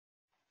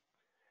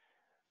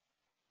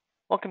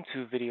Welcome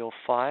to video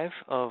 5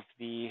 of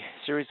the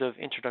series of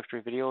introductory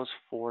videos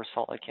for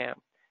SolidCAM.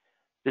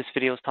 This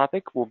video's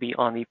topic will be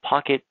on the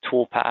pocket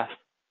toolpath.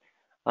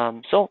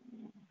 So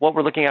what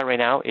we're looking at right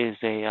now is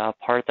a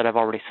part that I've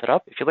already set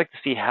up. If you'd like to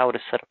see how to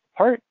set up the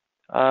part,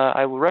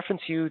 I will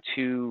reference you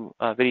to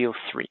video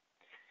 3.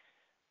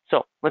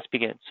 So let's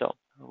begin. So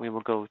we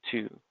will go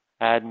to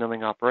Add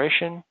Milling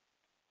Operation,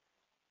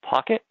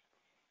 Pocket.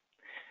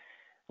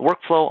 The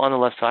workflow on the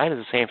left side is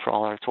the same for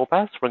all our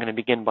toolpaths. We're going to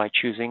begin by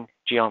choosing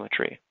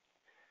Geometry.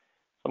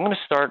 I'm going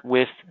to start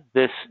with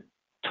this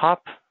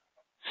top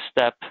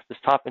step, this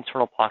top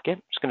internal pocket.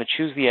 I'm just going to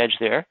choose the edge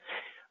there.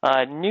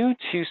 New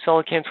to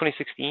SolidCAM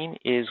 2016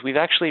 is we've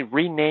actually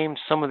renamed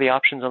some of the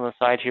options on the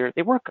side here.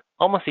 They work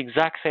almost the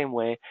exact same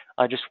way,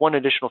 just one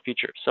additional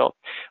feature. So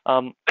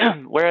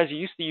whereas you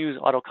used to use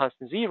auto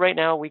constant Z, right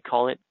now we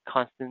call it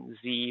constant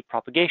Z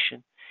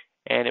propagation.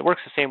 And it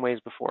works the same way as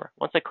before.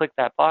 Once I click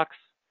that box,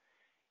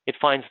 it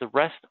finds the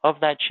rest of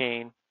that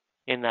chain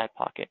in that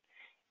pocket.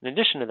 In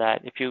addition to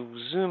that, if you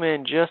zoom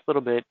in just a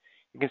little bit,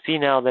 you can see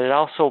now that it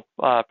also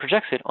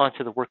projects it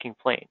onto the working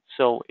plane.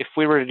 So if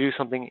we were to do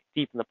something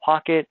deep in the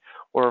pocket,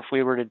 or if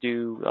we were to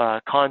do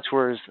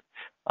contours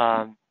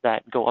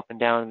that go up and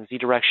down in the Z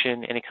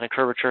direction, any kind of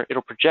curvature,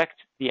 it'll project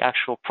the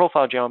actual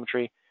profile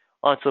geometry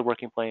onto the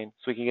working plane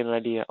so we can get an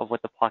idea of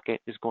what the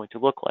pocket is going to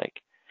look like.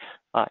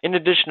 In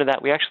addition to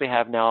that, we actually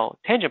have now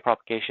tangent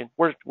propagation,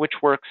 which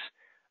works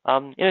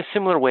in a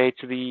similar way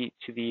to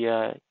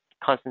the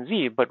constant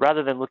Z, but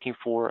rather than looking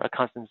for a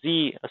constant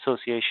Z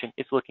association,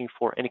 it's looking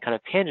for any kind of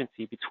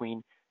tangency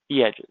between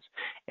the edges.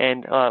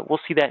 And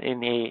we'll see that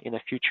in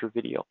a future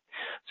video.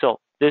 So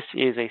this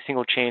is a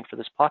single chain for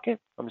this pocket.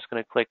 I'm just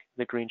going to click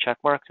the green check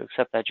mark to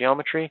accept that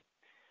geometry.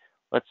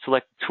 Let's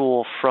select the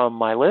tool from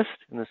my list.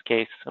 In this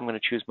case, I'm going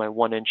to choose my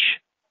 1-inch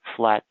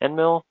flat end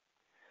mill.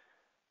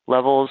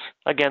 Levels,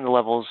 again, the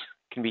levels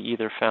can be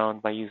either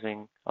found by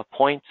using a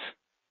point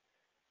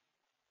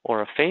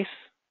or a face,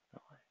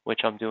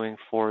 which I'm doing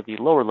for the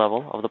lower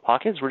level of the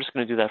pockets. We're just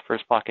going to do that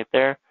first pocket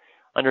there.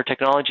 Under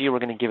technology, we're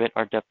going to give it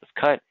our depth of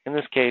cut. In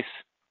this case,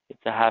 it's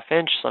a 1/2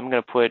 inch, so I'm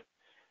going to put,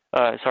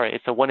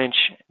 it's a 1-inch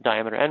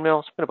diameter end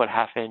mill, so I'm going to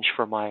put 1/2 inch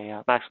for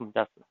my maximum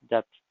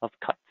depth of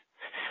cut.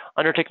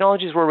 Under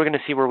technology is where we're going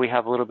to see where we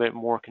have a little bit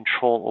more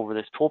control over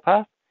this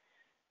toolpath.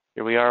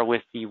 Here we are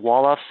with the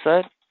wall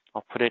offset.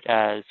 I'll put it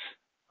as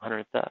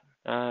 10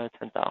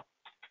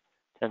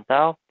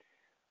 thou.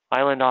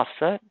 Island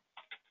offset,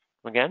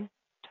 again,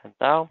 10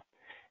 thou,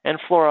 and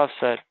floor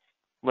offset,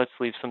 let's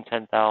leave some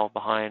 10 thou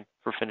behind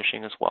for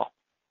finishing as well.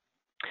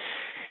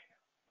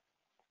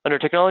 Under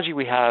technology,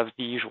 we have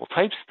the usual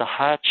types, the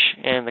hatch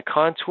and the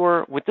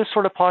contour. With this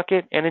sort of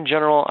pocket, and in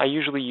general, I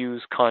usually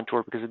use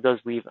contour because it does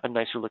leave a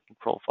nicer looking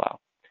profile.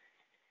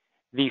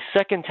 The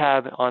second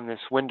tab on this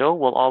window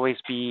will always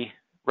be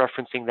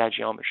referencing that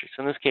geometry.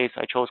 So in this case,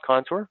 I chose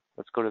contour.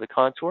 Let's go to the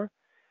contour.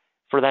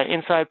 For that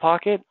inside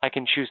pocket, I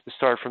can choose to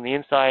start from the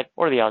inside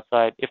or the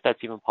outside, if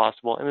that's even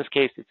possible. In this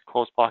case, it's a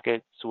closed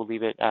pocket, so we'll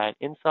leave it at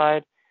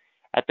inside.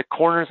 At the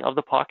corners of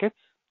the pockets,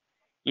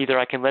 either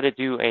I can let it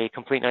do a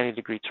complete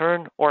 90-degree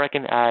turn, or I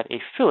can add a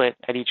fillet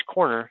at each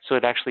corner so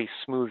it actually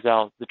smooths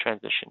out the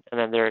transition. And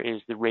then there is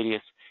the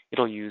radius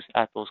it'll use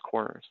at those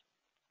corners.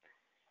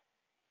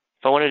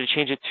 If I wanted to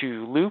change it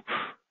to loop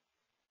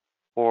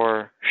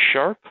or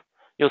sharp,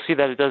 you'll see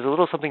that it does a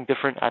little something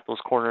different at those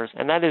corners,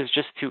 and that is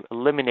just to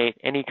eliminate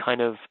any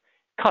kind of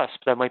cusp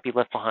that might be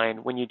left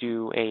behind when you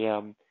do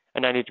a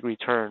 90-degree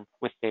turn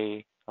with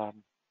a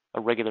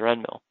regular end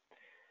mill.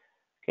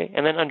 Okay,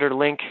 and then under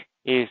link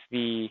is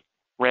the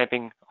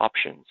ramping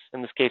options.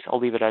 In this case, I'll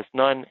leave it as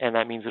none, and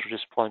that means it'll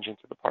just plunge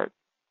into the part.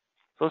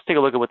 So let's take a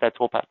look at what that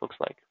toolpath looks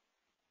like.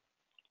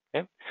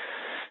 Okay,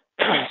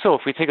 so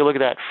if we take a look at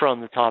that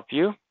from the top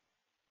view,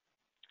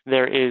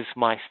 there is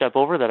my step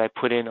over that I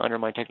put in under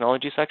my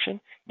technology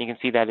section. You can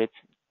see that it's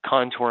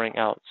contouring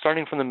out,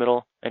 starting from the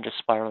middle and just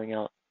spiraling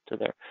out to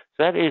there.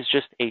 So that is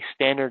just a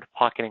standard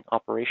pocketing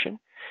operation.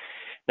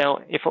 Now,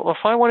 if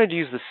I wanted to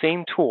use the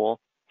same tool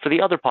for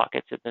the other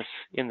pockets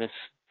in this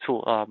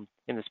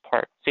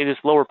part, say this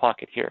lower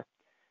pocket here,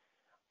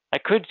 I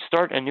could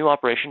start a new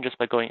operation just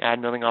by going Add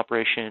Milling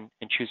Operation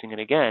and choosing it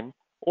again.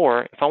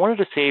 Or if I wanted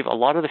to save a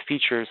lot of the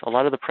features, a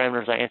lot of the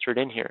parameters I entered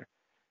in here,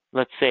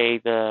 let's say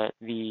the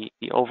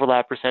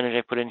overlap percentage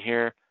I put in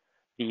here,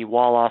 the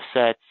wall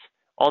offsets,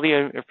 all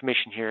the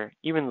information here,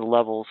 even the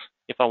levels,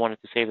 if I wanted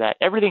to save that.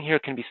 Everything here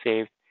can be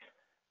saved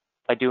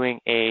by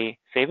doing a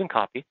save and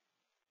copy.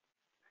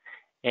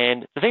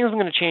 And the thing I'm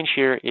going to change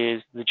here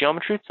is the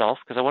geometry itself,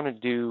 because I want to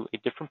do a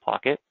different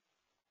pocket.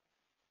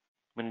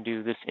 I'm going to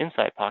do this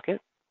inside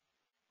pocket.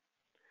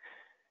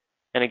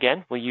 And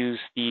again, we'll use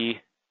the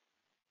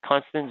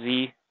constant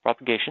Z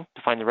propagation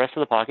to find the rest of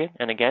the pocket,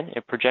 and again,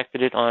 it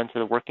projected it onto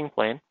the working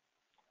plane.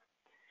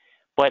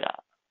 But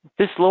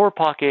this lower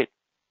pocket,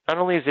 not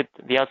only is it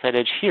the outside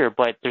edge here,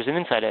 but there's an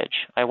inside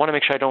edge. I want to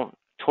make sure I don't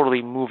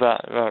totally move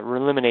out, or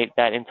eliminate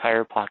that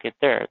entire pocket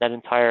there, that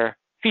entire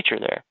feature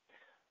there.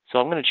 So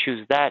I'm going to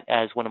choose that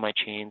as one of my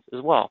chains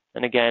as well.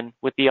 And again,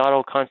 with the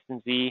auto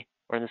constant Z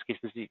or in this case,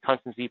 the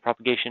constant Z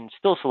propagation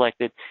still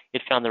selected,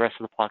 it found the rest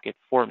of the pocket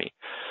for me.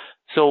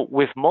 So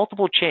with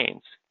multiple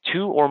chains,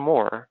 2 or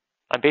more,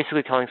 I'm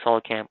basically telling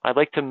SolidCAM I'd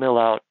like to mill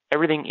out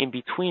everything in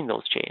between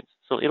those chains.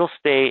 So it'll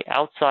stay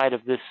outside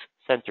of this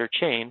center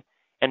chain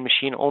and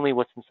machine only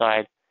what's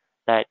inside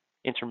that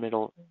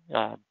intermittent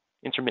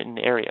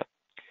area.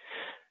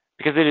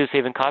 Because it is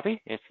save and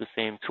copy, it's the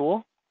same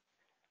tool.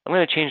 I'm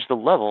going to change the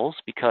levels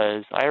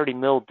because I already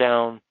milled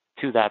down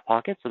to that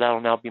pocket, so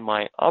that'll now be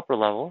my upper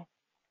level,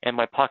 and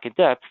my pocket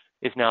depth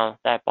is now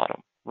that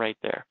bottom right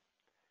there.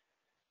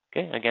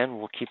 Okay, again,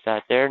 we'll keep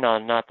that there. Now,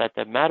 not that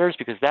that matters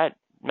because that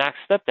max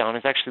step down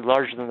is actually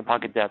larger than the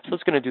pocket depth, so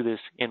it's going to do this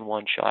in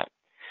one shot.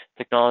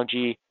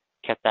 Technology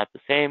kept that the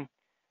same.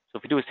 So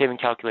if we do a save and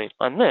calculate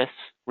on this,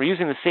 we're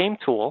using the same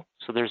tool,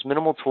 so there's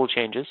minimal tool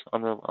changes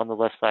on the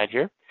left side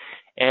here,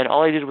 and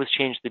all I did was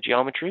change the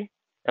geometry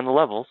and the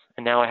levels,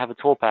 and now I have a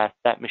toolpath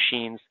that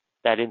machines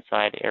that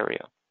inside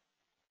area.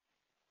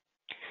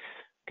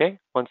 Okay,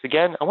 once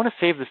again, I want to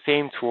save the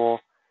same tool,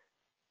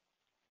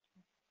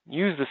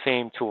 use the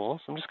same tool,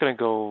 so I'm just going to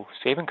go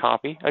save and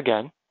copy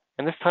again,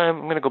 and this time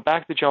I'm going to go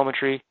back to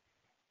geometry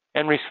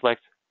and reselect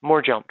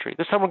more geometry.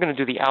 This time we're going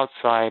to do the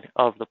outside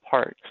of the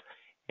part,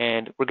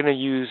 and we're going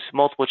to use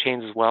multiple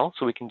chains as well,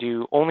 so we can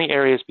do only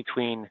areas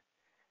between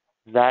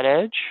that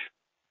edge,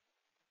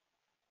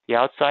 the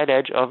outside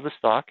edge of the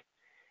stock,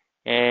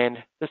 and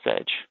this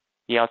edge,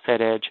 the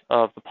outside edge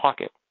of the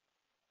pocket.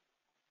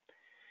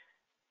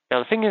 Now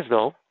the thing is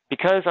though,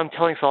 because I'm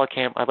telling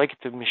SolidCAM I'd like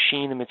it to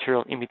machine the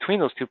material in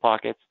between those two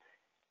pockets,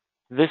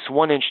 this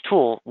 1-inch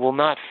tool will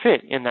not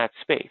fit in that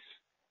space.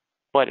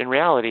 But in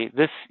reality,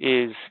 this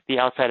is the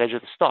outside edge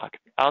of the stock.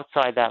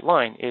 Outside that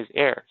line is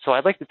air. So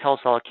I'd like to tell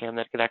SolidCAM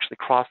that it could actually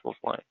cross those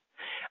lines.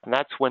 And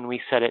that's when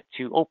we set it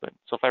to open.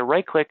 So if I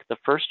right-click the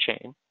first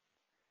chain,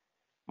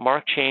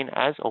 mark chain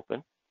as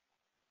open,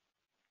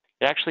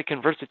 it actually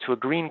converts it to a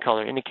green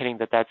color, indicating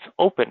that that's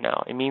open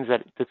now. It means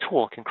that the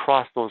tool can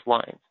cross those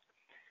lines.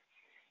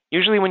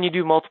 Usually when you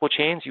do multiple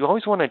chains, you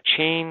always want to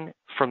chain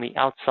from the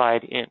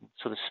outside in.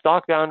 So the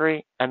stock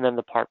boundary and then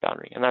the part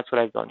boundary. And that's what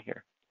I've done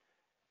here.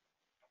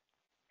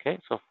 Okay,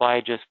 so if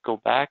I just go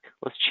back,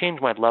 let's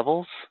change my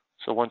levels.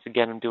 So once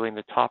again, I'm doing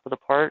the top of the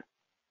part.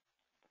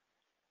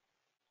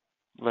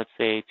 Let's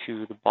say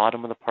to the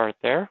bottom of the part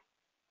there.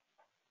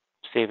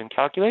 Save and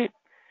calculate.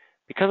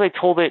 Because I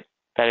told it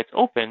that it's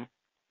open,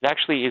 it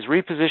actually is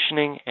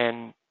repositioning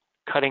and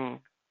cutting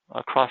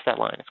across that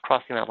line. It's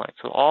crossing that line.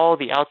 So all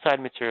the outside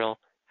material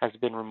has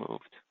been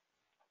removed.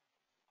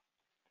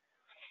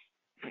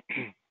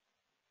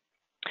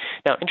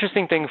 Now,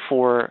 interesting thing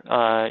for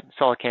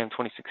SolidCAM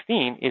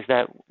 2016 is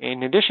that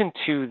in addition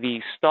to the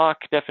stock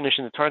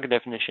definition, the target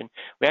definition,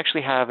 we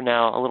actually have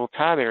now a little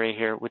tab area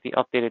here with the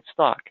updated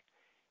stock.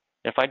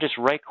 And if I just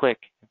right-click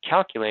and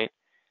calculate,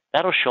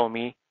 that'll show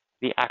me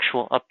the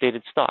actual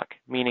updated stock,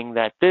 meaning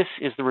that this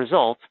is the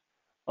result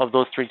of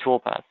those 3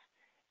 toolpaths.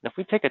 And if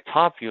we take a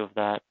top view of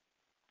that,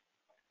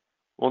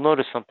 we'll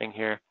notice something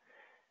here.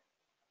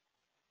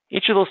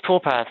 Each of those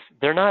toolpaths,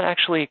 they're not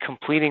actually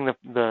completing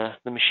the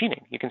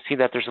machining. You can see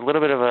that there's a little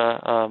bit of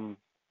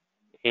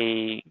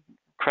a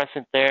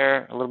crescent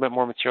there, a little bit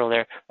more material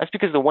there. That's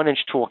because the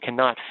 1-inch tool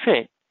cannot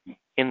fit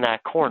in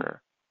that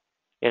corner.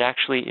 It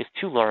actually is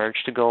too large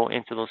to go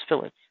into those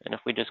fillets. And if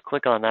we just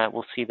click on that,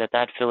 we'll see that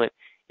that fillet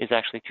is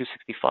actually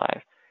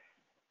 265.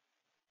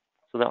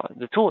 So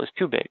the tool is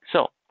too big.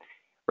 So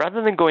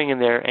rather than going in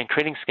there and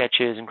creating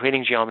sketches and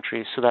creating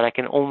geometries so that I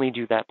can only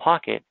do that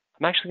pocket,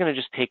 I'm actually going to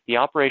just take the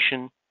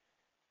operation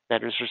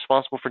that is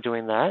responsible for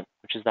doing that,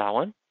 which is that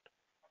one.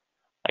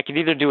 I can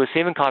either do a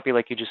save and copy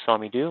like you just saw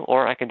me do,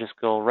 or I can just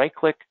go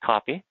right-click,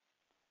 copy,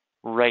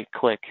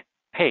 right-click,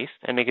 paste,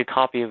 and make a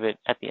copy of it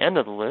at the end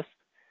of the list.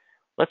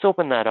 Let's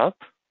open that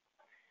up.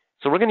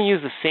 So we're going to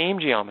use the same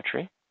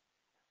geometry.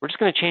 We're just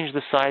going to change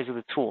the size of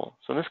the tool.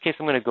 So in this case,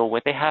 I'm going to go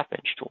with a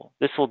 1/2-inch tool.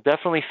 This will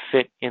definitely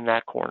fit in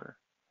that corner.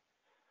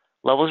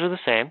 Levels are the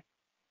same.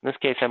 In this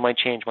case, I might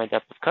change my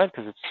depth of cut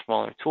because it's a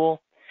smaller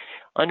tool.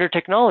 Under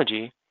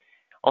technology,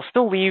 I'll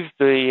still leave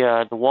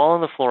the wall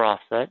and the floor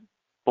offset,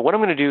 but what I'm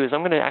going to do is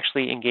I'm going to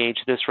actually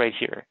engage this right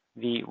here,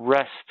 the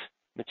rest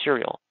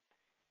material.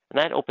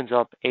 And that opens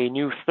up a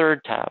new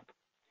 3rd tab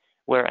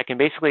where I can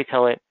basically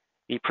tell it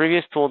the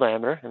previous tool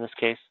diameter, in this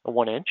case a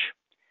 1-inch,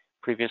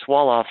 previous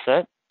wall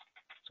offset,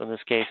 so in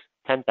this case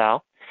 10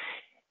 thou.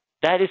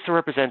 That is to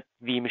represent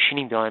the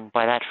machining done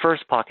by that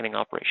first pocketing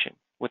operation.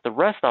 With the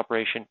rest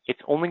operation,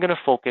 it's only going to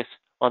focus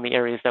on the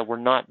areas that were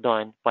not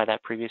done by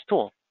that previous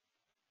tool.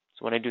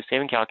 So when I do save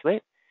and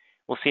calculate,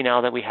 we'll see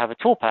now that we have a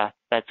toolpath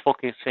that's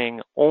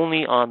focusing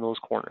only on those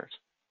corners.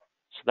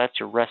 So that's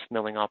your rest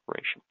milling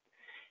operation.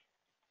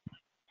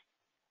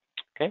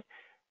 Okay.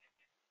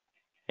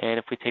 And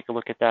if we take a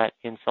look at that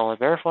in Solid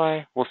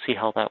Verify, we'll see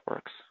how that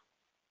works.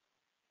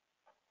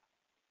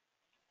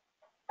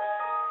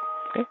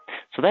 Okay.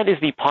 So that is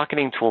the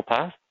pocketing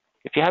toolpath.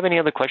 If you have any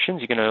other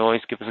questions, you can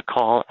always give us a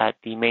call at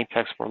the main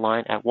tech support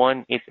line at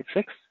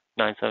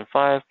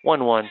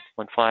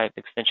 1-866-975-1115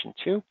 extension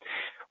 2.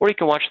 or you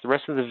can watch the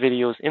rest of the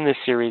videos in this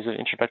series of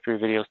introductory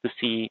videos to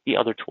see the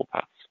other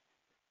toolpaths.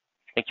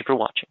 Thank you for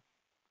watching.